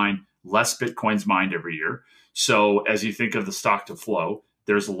harder to mine, less Bitcoins mined every year. So as you think of the stock to flow,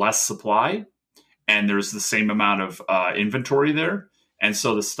 there's less supply and there's the same amount of inventory there. And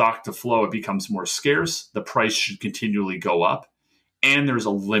so the stock to flow, it becomes more scarce. The price should continually go up. And there's a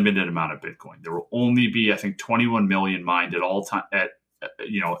limited amount of Bitcoin. There will only be, I think, 21 million mined at all time,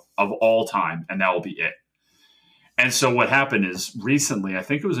 of all time, and that will be it. And so what happened is recently, I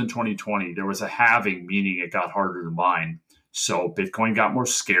think it was in 2020, there was a halving, meaning it got harder to mine. So Bitcoin got more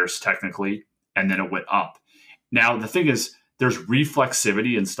scarce technically, and then it went up. Now, the thing is, there's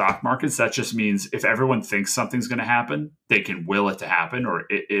reflexivity in stock markets. That just means if everyone thinks something's going to happen, they can will it to happen, or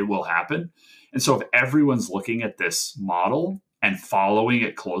it will happen. And so if everyone's looking at this model and following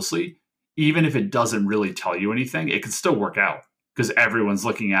it closely, even if it doesn't really tell you anything, it can still work out because everyone's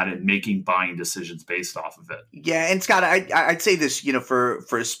looking at it and making buying decisions based off of it. Yeah, and Scott, I'd say this,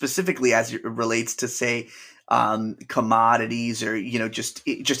 for specifically as it relates to, say, commodities or just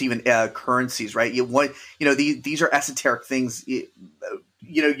even currencies, right? These are esoteric things.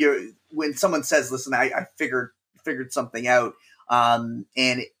 When someone says, "Listen, I figured something out," and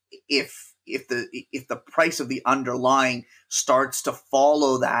if the price of the underlying starts to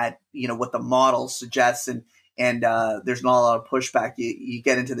follow that, what the model suggests, and there's not a lot of pushback, you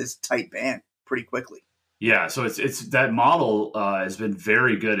get into this tight band pretty quickly. Yeah, so it's that model has been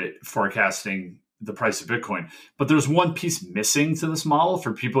very good at forecasting the price of Bitcoin. But there's one piece missing to this model.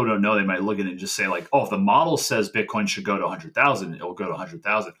 For people who don't know, they might look at it and just say like, oh, if the model says Bitcoin should go to 100,000, it will go to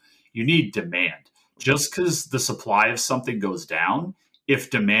 100,000. You need demand. Just because the supply of something goes down, if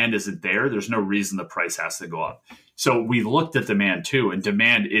demand isn't there, there's no reason the price has to go up. So we looked at demand too, and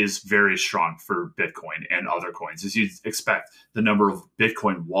demand is very strong for Bitcoin and other coins. As you'd expect, the number of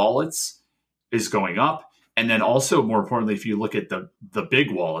Bitcoin wallets is going up. And then also, more importantly, if you look at the big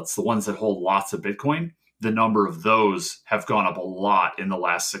wallets, the ones that hold lots of Bitcoin, the number of those have gone up a lot in the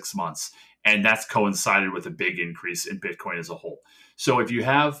last 6 months. And that's coincided with a big increase in Bitcoin as a whole. So if you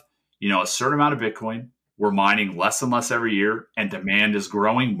have, a certain amount of Bitcoin, we're mining less and less every year, and demand is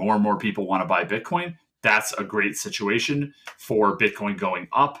growing, more and more people want to buy Bitcoin. That's a great situation for Bitcoin going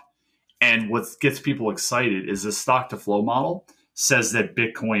up. And what gets people excited is the stock to flow model says that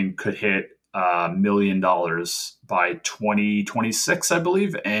Bitcoin could hit $1 million by 2026, I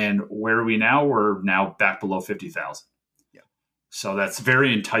believe. And where are we now? We're now back below 50,000. Yeah. So that's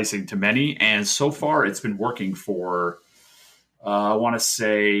very enticing to many. And so far it's been working for, I want to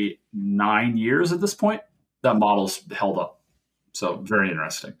say 9 years at this point. That model's held up. So very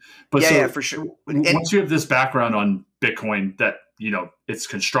interesting. But yeah, for sure. Once you have this background on Bitcoin that, it's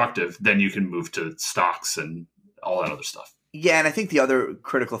constructive, then you can move to stocks and all that other stuff. Yeah, and I think the other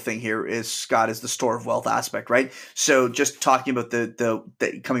critical thing here is, Scott, is the store of wealth aspect, right? So just talking about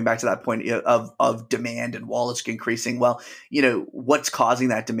the coming back to that point of demand and wallets increasing. Well, what's causing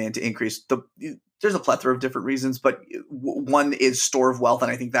that demand to increase? There's a plethora of different reasons, but one is store of wealth,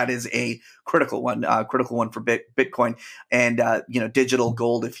 and I think that is a critical one for Bitcoin and digital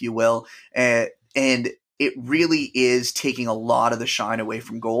gold, if you will, and it really is taking a lot of the shine away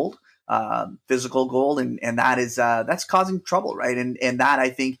from gold. Physical gold, and that is that's causing trouble, right? And that,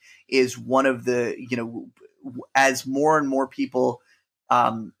 I think, is one of the, as more and more people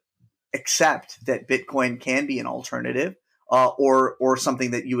accept that Bitcoin can be an alternative or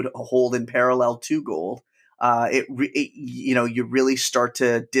something that you would hold in parallel to gold. You really start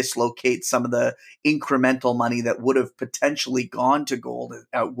to dislocate some of the incremental money that would have potentially gone to gold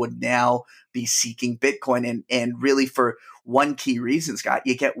would now be seeking Bitcoin, and really for one key reason, Scott,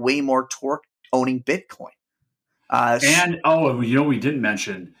 you get way more torque owning Bitcoin. We didn't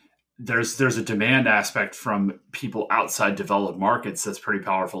mention there's a demand aspect from people outside developed markets that's pretty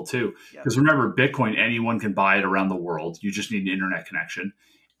powerful too. Because remember, Bitcoin, anyone can buy it around the world. You just need an internet connection,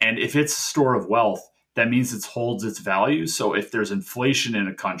 and if it's a store of wealth, that means it holds its value. So if there's inflation in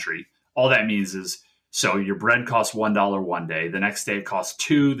a country, all that means is, so your bread costs $1 one day, the next day it costs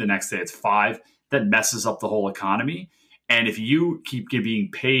 $2, the next day it's $5. That messes up the whole economy. And if you keep being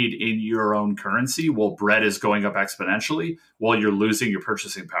paid in your own currency, well, bread is going up exponentially while you're losing your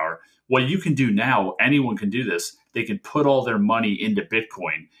purchasing power. What you can do now, anyone can do this. They can put all their money into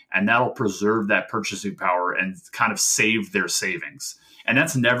Bitcoin, and that'll preserve that purchasing power and kind of save their savings. And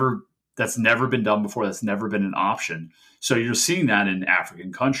that's never been done before. That's never been an option. So you're seeing that in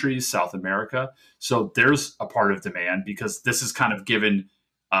African countries, South America. So there's a part of demand because this is kind of given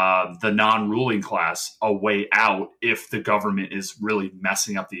the non-ruling class a way out if the government is really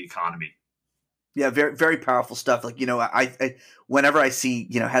messing up the economy. Yeah, very, very powerful stuff. Like, I whenever I see,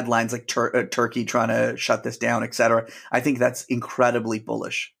 headlines like Turkey trying to shut this down, et cetera, I think that's incredibly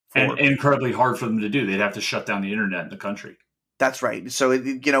bullish. And incredibly hard for them to do. They'd have to shut down the internet in the country. That's right. So,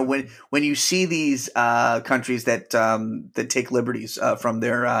 when you see these countries that take liberties from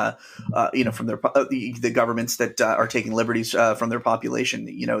their, from their the governments that are taking liberties from their population,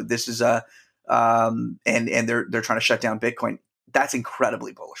 this is and they're trying to shut down Bitcoin. That's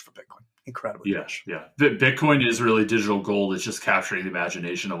incredibly bullish for Bitcoin. Incredibly bullish. Yeah. Bitcoin is really digital gold. It's just capturing the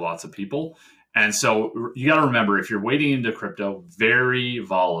imagination of lots of people. And so you got to remember, if you're wading into crypto, very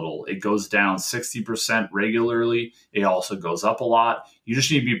volatile. It goes down 60% regularly. It also goes up a lot. You just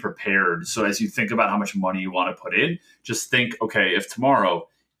need to be prepared. So as you think about how much money you want to put in, just think, okay, if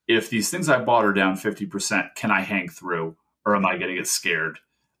these things I bought are down 50%, can I hang through or am I going to get scared?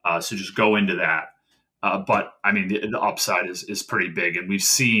 So just go into that. But I mean, the upside is pretty big, and we've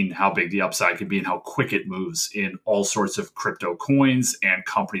seen how big the upside can be and how quick it moves in all sorts of crypto coins and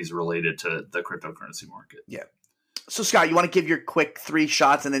companies related to the cryptocurrency market. Yeah. So Scott, you want to give your quick 3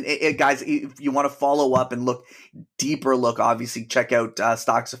 shots, and then guys, if you want to follow up and look deeper, obviously check out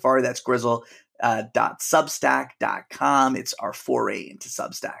Stock Safari. That's grizzle.substack.com. It's our foray into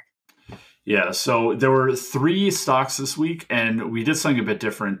Substack. Yeah, so there were 3 stocks this week, and we did something a bit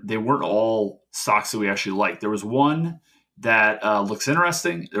different. They weren't all stocks that we actually liked. There was one that looks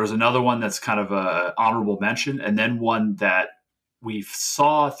interesting. There was another one that's kind of an honorable mention, and then one that we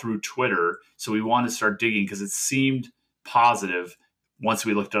saw through Twitter. So we wanted to start digging because it seemed positive. Once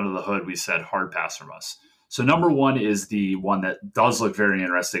we looked under the hood, we said hard pass from us. So number 1 is the one that does look very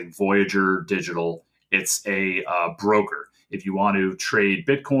interesting, Voyager Digital. It's a broker. If you want to trade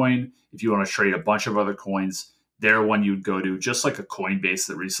Bitcoin, if you want to trade a bunch of other coins, they're one you'd go to, just like a Coinbase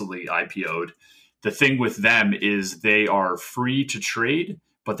that recently IPO'd. The thing with them is they are free to trade,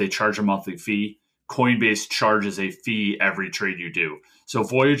 but they charge a monthly fee. Coinbase charges a fee every trade you do. So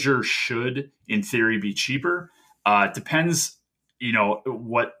Voyager should, in theory, be cheaper. It depends,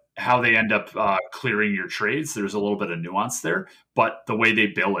 how they end up clearing your trades. There's a little bit of nuance there, but the way they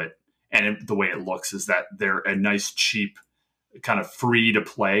bill it and the way it looks is that they're a nice, cheap, kind of free to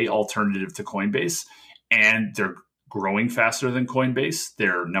play alternative to Coinbase, and they're growing faster than Coinbase.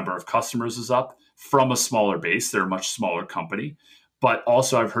 Their number of customers is up from a smaller base. They're a much smaller company, but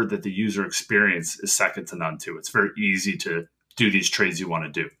also I've heard that the user experience is second to none too. It's very easy to do these trades you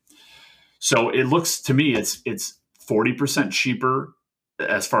want to do. So it looks to me, it's 40% cheaper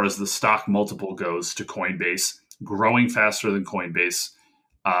as far as the stock multiple goes to Coinbase, growing faster than Coinbase,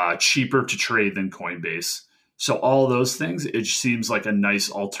 cheaper to trade than Coinbase. So all those things, it seems like a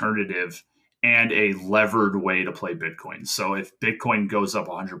nice alternative and a levered way to play Bitcoin. So if Bitcoin goes up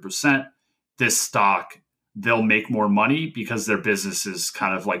 100%, this stock, they'll make more money because their business is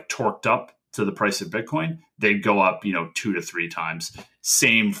kind of like torqued up to the price of Bitcoin. They go up, 2 to 3 times.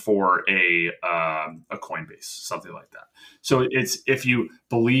 Same for a Coinbase, something like that. So it's, if you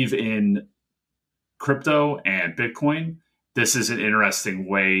believe in crypto and Bitcoin, this is an interesting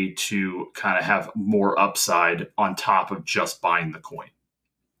way to kind of have more upside on top of just buying the coin.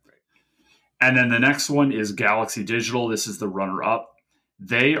 And then the next one is Galaxy Digital. This is the runner-up.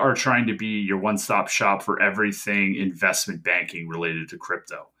 They are trying to be your one-stop shop for everything investment banking related to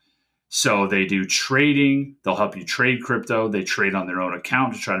crypto. So they do trading. They'll help you trade crypto. They trade on their own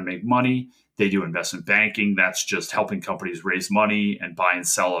account to try to make money. They do investment banking. That's just helping companies raise money and buy and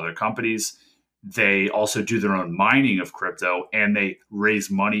sell other companies. They also do their own mining of crypto, and they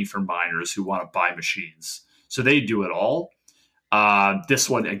raise money for miners who want to buy machines. So they do it all. This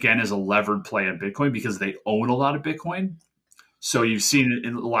one, again, is a levered play on Bitcoin because they own a lot of Bitcoin. So you've seen it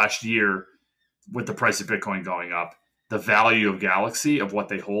in the last year with the price of Bitcoin going up, the value of Galaxy, of what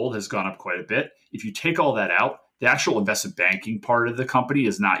they hold, has gone up quite a bit. If you take all that out, the actual investment banking part of the company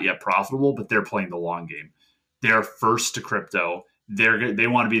is not yet profitable, but they're playing the long game. They're first to crypto. They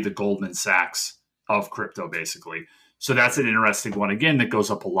want to be the Goldman Sachs of crypto, basically. So that's an interesting one, again, that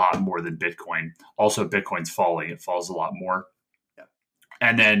goes up a lot more than Bitcoin. Also, Bitcoin's falling. It falls a lot more. Yeah.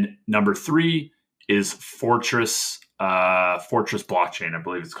 And then number 3 is Fortress Blockchain, I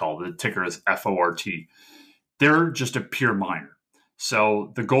believe it's called. The ticker is FORT. They're just a pure miner.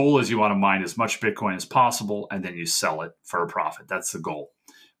 So the goal is you want to mine as much Bitcoin as possible, and then you sell it for a profit. That's the goal.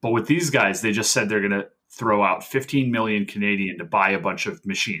 But with these guys, they just said they're going to throw out 15 million Canadian to buy a bunch of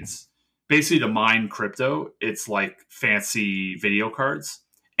machines. Basically, to mine crypto, it's like fancy video cards,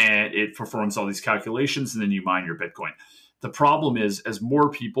 and it performs all these calculations, and then you mine your Bitcoin. The problem is, as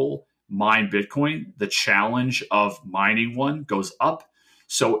more people mine Bitcoin, the challenge of mining one goes up.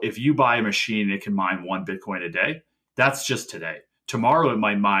 So if you buy a machine, it can mine 1 Bitcoin a day. That's just today. Tomorrow, it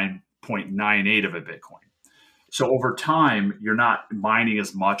might mine 0.98 of a Bitcoin. So over time, you're not mining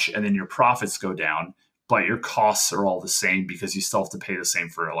as much, and then your profits go down, but your costs are all the same because you still have to pay the same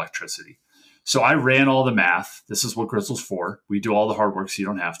for electricity. So I ran all the math. This is what Grizzle's for. We do all the hard work so you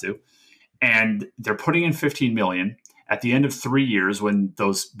don't have to. And they're putting in 15 million. At the end of 3 years, when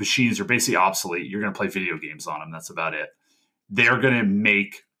those machines are basically obsolete, you're going to play video games on them. That's about it. They're going to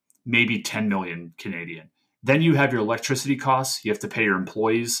make maybe 10 million Canadian. Then you have your electricity costs. You have to pay your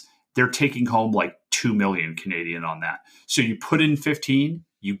employees. They're taking home like 2 million Canadian on that. So you put in 15,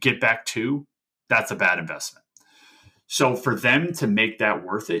 you get back 2. That's a bad investment. So for them to make that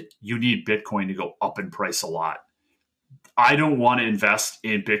worth it, you need Bitcoin to go up in price a lot. I don't want to invest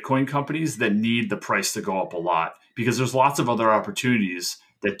in Bitcoin companies that need the price to go up a lot, because there's lots of other opportunities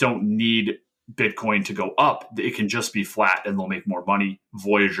that don't need Bitcoin to go up. It can just be flat and they'll make more money.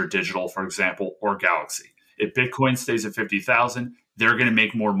 Voyager Digital, for example, or Galaxy. If Bitcoin stays at 50,000, they're going to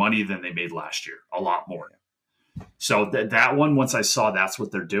make more money than they made last year, a lot more. So that one, once I saw that's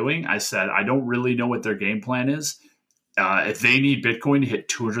what they're doing, I said, I don't really know what their game plan is. If they need Bitcoin to hit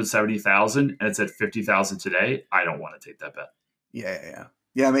 270,000 and it's at 50,000 today, I don't want to take that bet. Yeah.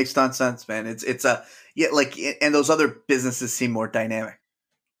 It makes ton of sense, man. And those other businesses seem more dynamic.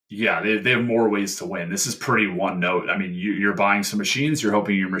 Yeah, they have more ways to win. This is pretty one note. I mean, you're buying some machines. You're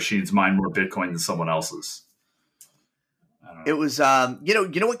hoping your machines mine more Bitcoin than someone else's. It was, you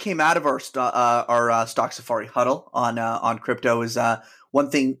know what came out of our Stock Safari huddle on crypto is one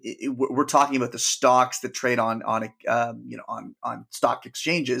thing. We're talking about the stocks that trade on stock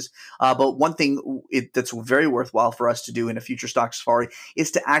exchanges. But one thing that's very worthwhile for us to do in a future Stock Safari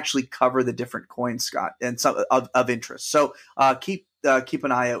is to actually cover the different coins, Scott, and some of interest. So keep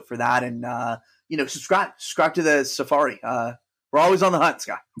an eye out for that, and subscribe to the Safari. We're always on the hunt,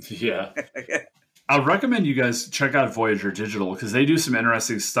 Scott. Yeah. I'd recommend you guys check out Voyager Digital, because they do some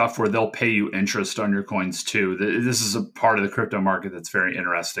interesting stuff where they'll pay you interest on your coins too. This is a part of the crypto market that's very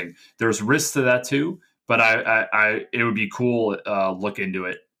interesting. There's risk to that too, but it would be cool. Look into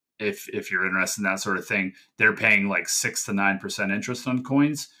it if you're interested in that sort of thing. They're paying like 6 to 9% interest on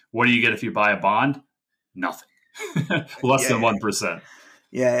coins. What do you get if you buy a bond? Nothing. Less than 1%.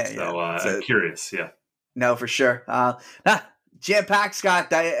 So I'm curious. Yeah. No, for sure. Jam-packed,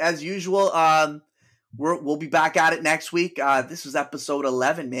 Scott, as usual. We'll be back at it next week. This was episode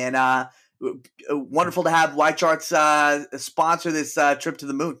 11, man. Wonderful to have YCharts sponsor this trip to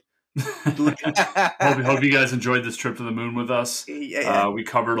the moon. Hope you guys enjoyed this trip to the moon with us. Yeah. We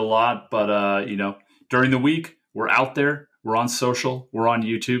covered a lot, but during the week, we're out there. We're on social. We're on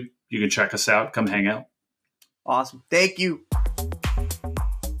YouTube. You can check us out. Come hang out. Awesome. Thank you.